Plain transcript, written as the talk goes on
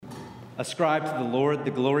Ascribe to the Lord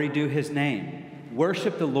the glory due his name.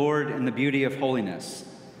 Worship the Lord in the beauty of holiness.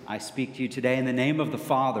 I speak to you today in the name of the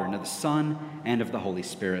Father, and of the Son, and of the Holy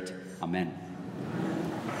Spirit. Amen.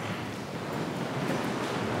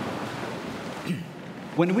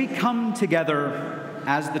 When we come together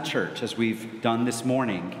as the church, as we've done this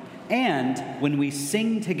morning, and when we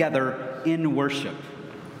sing together in worship,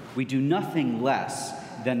 we do nothing less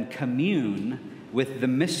than commune with the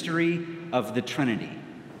mystery of the Trinity.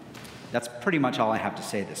 That's pretty much all I have to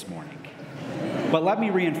say this morning. But let me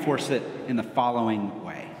reinforce it in the following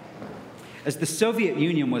way. As the Soviet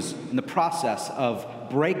Union was in the process of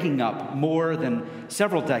breaking up more than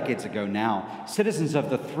several decades ago now, citizens of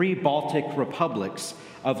the three Baltic republics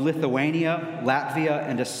of Lithuania, Latvia,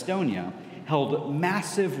 and Estonia held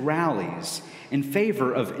massive rallies in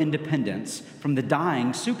favor of independence from the dying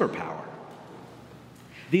superpower.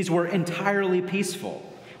 These were entirely peaceful,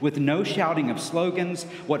 with no shouting of slogans.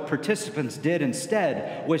 What participants did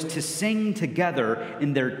instead was to sing together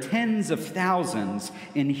in their tens of thousands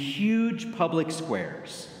in huge public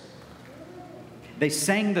squares. They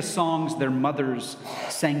sang the songs their mothers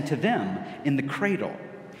sang to them in the cradle,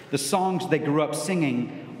 the songs they grew up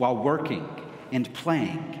singing while working and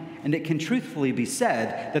playing. And it can truthfully be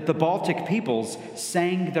said that the Baltic peoples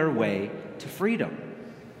sang their way to freedom.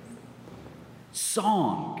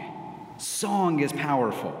 Song is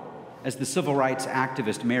powerful, as the civil rights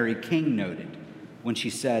activist Mary King noted when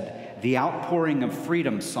she said, "The outpouring of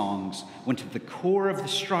freedom songs went to the core of the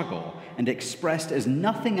struggle and expressed as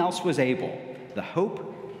nothing else was able the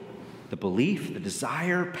hope, the belief, the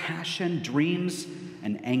desire, passion, dreams,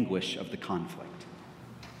 and anguish of the conflict."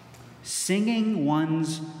 Singing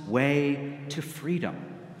one's way to freedom.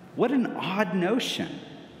 What an odd notion.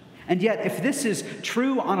 And yet, if this is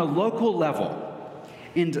true on a local level,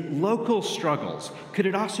 in local struggles, could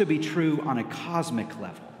it also be true on a cosmic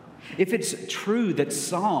level? If it's true that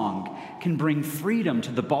song can bring freedom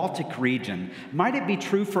to the Baltic region, might it be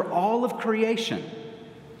true for all of creation?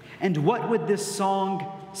 And what would this song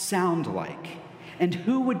sound like? And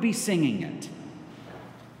who would be singing it?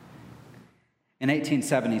 In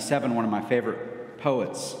 1877, one of my favorite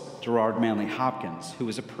poets, Gerard Manley Hopkins, who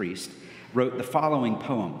was a priest, wrote the following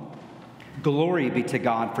poem. "Glory be to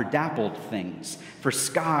God for dappled things, for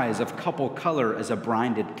skies of couple color as a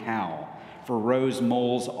brinded cow, for rose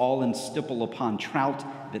moles all in stipple upon trout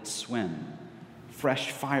that swim,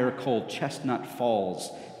 fresh fire-cold chestnut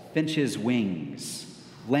falls, finches' wings,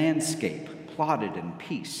 landscape plotted and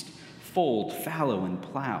pieced, fold, fallow, and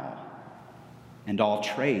plow, and all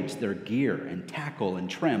trades their gear and tackle and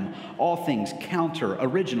trim, all things counter,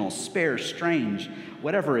 original, spare, strange,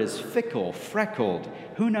 whatever is fickle, freckled,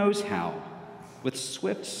 who knows how, with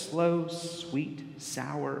swift, slow, sweet,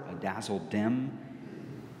 sour, a dazzle dim,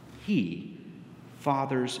 he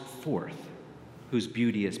fathers forth, whose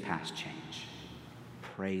beauty is past change.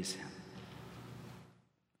 Praise him."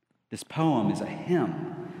 This poem is a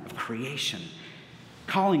hymn of creation,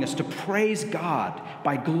 calling us to praise God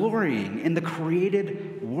by glorying in the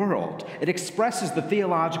created world. It expresses the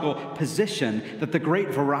theological position that the great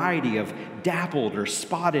variety of dappled or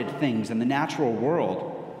spotted things in the natural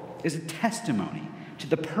world is a testimony to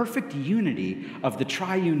the perfect unity of the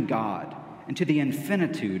triune God and to the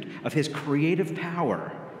infinitude of his creative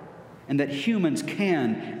power, and that humans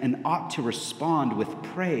can and ought to respond with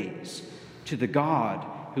praise to the God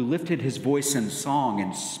who lifted his voice in song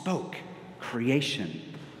and spoke creation,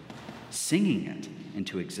 singing it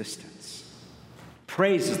into existence.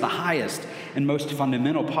 Praise is the highest and most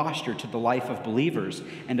fundamental posture to the life of believers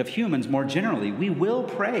and of humans more generally. We will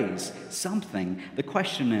praise something. The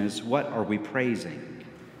question is, what are we praising?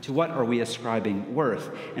 To what are we ascribing worth?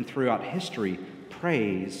 And throughout history,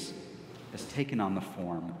 praise has taken on the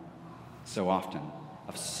form, so often,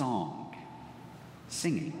 of song,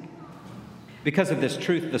 singing. Because of this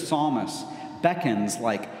truth, the psalmist beckons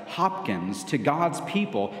like Hopkins to God's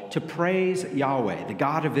people to praise Yahweh, the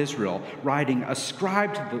God of Israel, writing,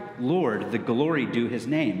 "Ascribe to the Lord the glory due his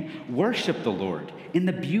name. Worship the Lord in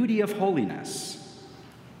the beauty of holiness."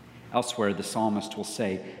 Elsewhere, the psalmist will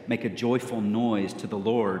say, "Make a joyful noise to the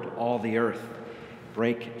Lord, all the earth.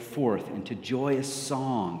 Break forth into joyous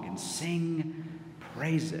song and sing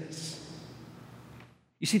praises."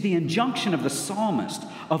 You see, the injunction of the psalmist,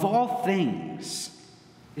 of all things,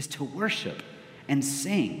 is to worship and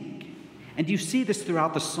sing. And you see this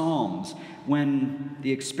throughout the Psalms when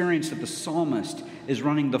the experience of the psalmist is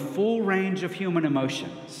running the full range of human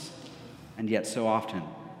emotions. And yet so often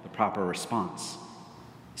the proper response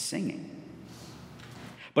is singing.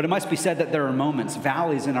 But it must be said that there are moments,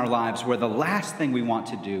 valleys in our lives, where the last thing we want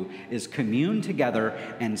to do is commune together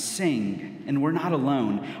and sing, and we're not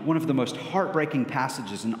alone. One of the most heartbreaking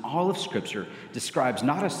passages in all of Scripture describes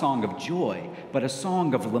not a song of joy, but a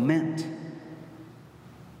song of lament.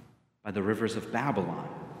 By the rivers of Babylon,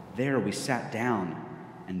 there we sat down,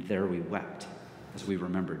 and there we wept, as we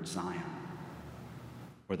remembered Zion,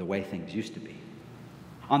 or the way things used to be.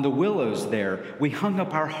 On the willows there, we hung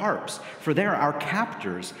up our harps, for there our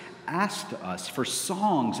captors asked us for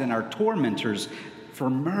songs and our tormentors for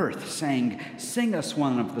mirth, saying, "Sing us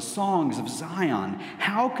one of the songs of Zion."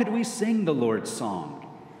 How could we sing the Lord's song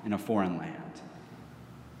in a foreign land?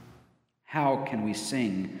 How can we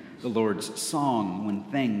sing the Lord's song when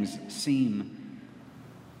things seem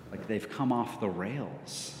like they've come off the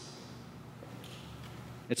rails?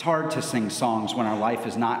 It's hard to sing songs when our life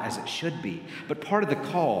is not as it should be, but part of the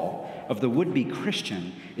call of the would-be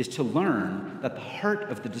Christian is to learn that the heart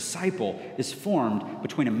of the disciple is formed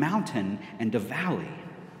between a mountain and a valley,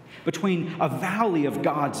 between a valley of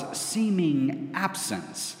God's seeming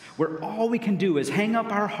absence, where all we can do is hang up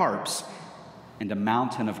our harps, and a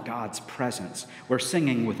mountain of God's presence, where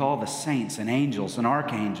singing with all the saints and angels and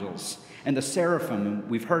archangels and the seraphim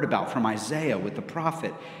we've heard about from Isaiah with the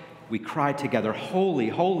prophet, we cry together, "Holy,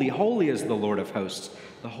 holy, holy is the Lord of hosts.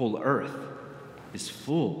 The whole earth is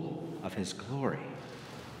full of his glory."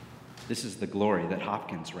 This is the glory that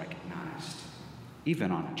Hopkins recognized, even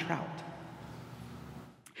on a trout.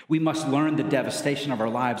 We must learn the devastation of our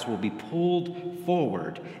lives will be pulled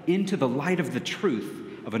forward into the light of the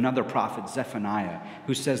truth of another prophet, Zephaniah,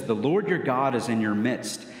 who says, "The Lord your God is in your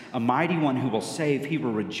midst, a mighty one who will save. He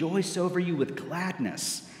will rejoice over you with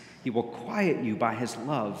gladness. He will quiet you by his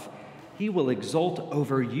love. He will exult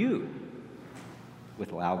over you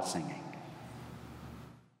with loud singing."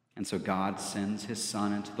 And so God sends his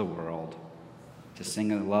Son into the world to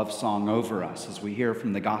sing a love song over us, as we hear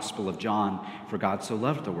from the Gospel of John, "For God so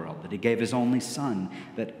loved the world that he gave his only Son,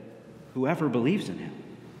 that whoever believes in him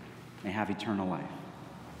may have eternal life."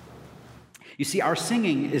 You see, our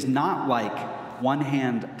singing is not like one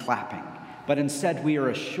hand clapping, but instead we are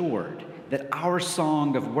assured that our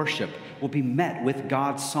song of worship will be met with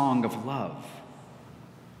God's song of love.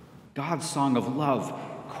 God's song of love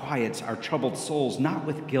quiets our troubled souls, not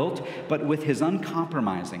with guilt, but with his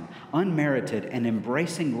uncompromising, unmerited, and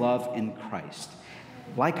embracing love in Christ.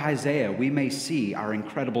 Like Isaiah, we may see our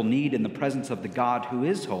incredible need in the presence of the God who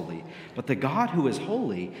is holy, but the God who is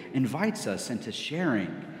holy invites us into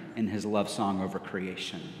sharing in his love song over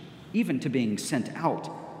creation, even to being sent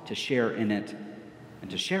out to share in it and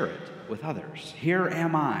to share it with others. "Here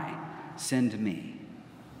am I, send me."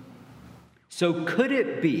 So could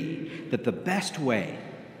it be that the best way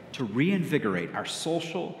to reinvigorate our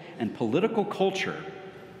social and political culture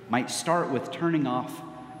might start with turning off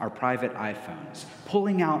our private iPhones,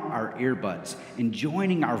 pulling out our earbuds, and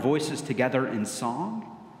joining our voices together in song?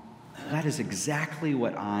 That is exactly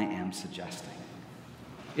what I am suggesting.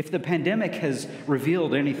 If the pandemic has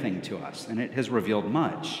revealed anything to us, and it has revealed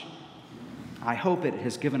much, I hope it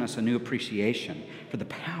has given us a new appreciation for the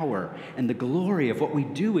power and the glory of what we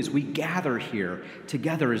do as we gather here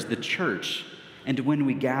together as the church, and when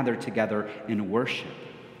we gather together in worship.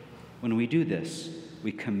 When we do this,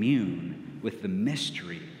 we commune with the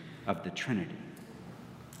mystery of the Trinity.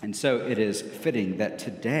 And so it is fitting that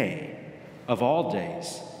today, of all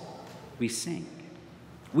days, we sing.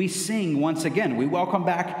 We sing once again. We welcome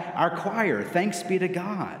back our choir. Thanks be to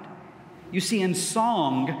God. You see, in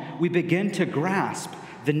song, we begin to grasp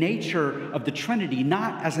the nature of the Trinity,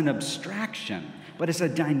 not as an abstraction, but as a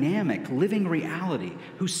dynamic, living reality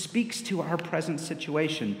who speaks to our present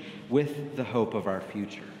situation with the hope of our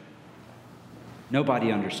future.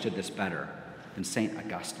 Nobody understood this better than St.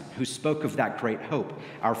 Augustine, who spoke of that great hope,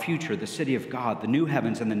 our future, the city of God, the new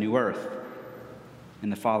heavens and the new earth,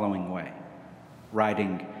 in the following way,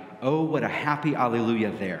 writing, "Oh, what a happy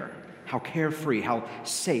alleluia there. How carefree, how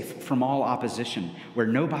safe from all opposition, where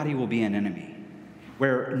nobody will be an enemy,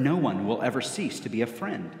 where no one will ever cease to be a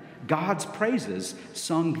friend. God's praises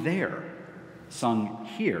sung there, sung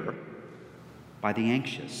here by the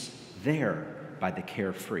anxious, there by the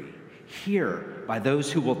carefree, here by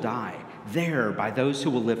those who will die, there by those who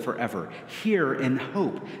will live forever, here in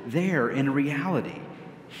hope, there in reality,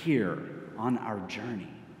 here on our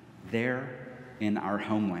journey, there in our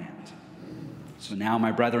homeland." So now,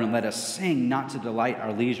 my brethren, let us sing, not to delight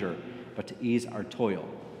our leisure, but to ease our toil,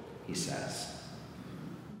 he says.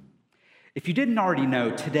 If you didn't already know,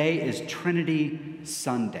 today is Trinity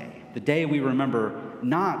Sunday, the day we remember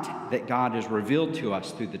not that God is revealed to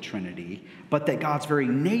us through the Trinity, but that God's very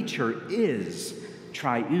nature is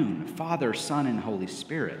triune, Father, Son, and Holy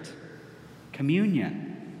Spirit.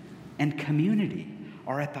 Communion and community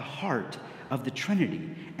are at the heart of the Trinity,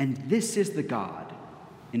 and this is the God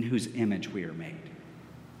in whose image we are made.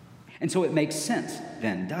 And so it makes sense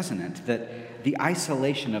then, doesn't it, that the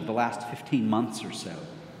isolation of the last 15 months or so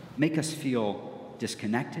make us feel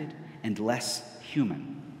disconnected and less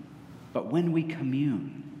human. But when we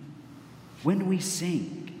commune, when we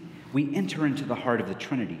sing, we enter into the heart of the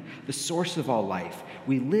Trinity, the source of all life.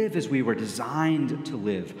 We live as we were designed to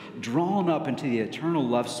live, drawn up into the eternal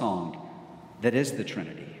love song that is the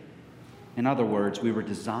Trinity. In other words, we were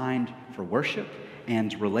designed for worship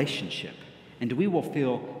and relationship, and we will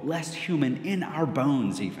feel less human in our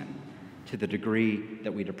bones even, to the degree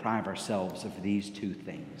that we deprive ourselves of these two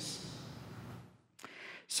things.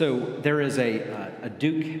 So there is a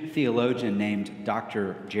Duke theologian named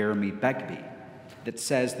Dr. Jeremy Begbie that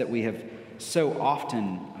says that we have so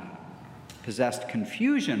often possessed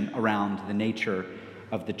confusion around the nature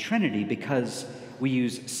of the Trinity because we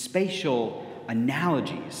use spatial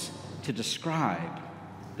analogies to describe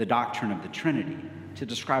the doctrine of the Trinity, to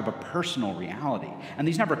describe a personal reality. And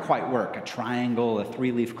these never quite work. A triangle, a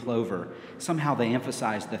three-leaf clover, somehow they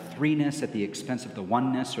emphasize the threeness at the expense of the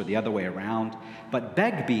oneness, or the other way around. But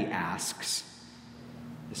Begbie asks,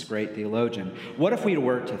 this great theologian, what if we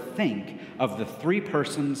were to think of the three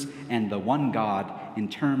persons and the one God in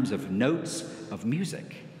terms of notes of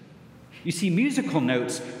music? You see, musical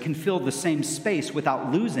notes can fill the same space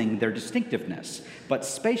without losing their distinctiveness, but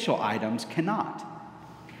spatial items cannot.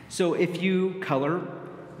 So if you color,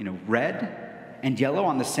 red and yellow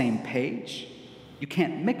on the same page, you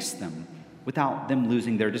can't mix them without them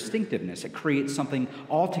losing their distinctiveness. It creates something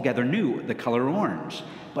altogether new, the color orange.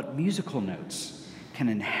 But musical notes can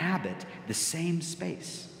inhabit the same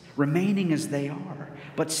space, remaining as they are,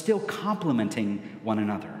 but still complementing one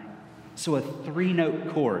another. So a three-note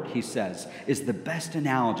chord, he says, is the best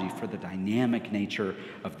analogy for the dynamic nature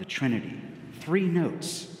of the Trinity. Three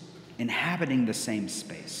notes inhabiting the same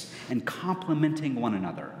space and complementing one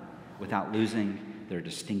another without losing their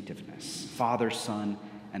distinctiveness. Father, Son,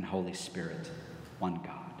 and Holy Spirit, one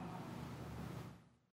God.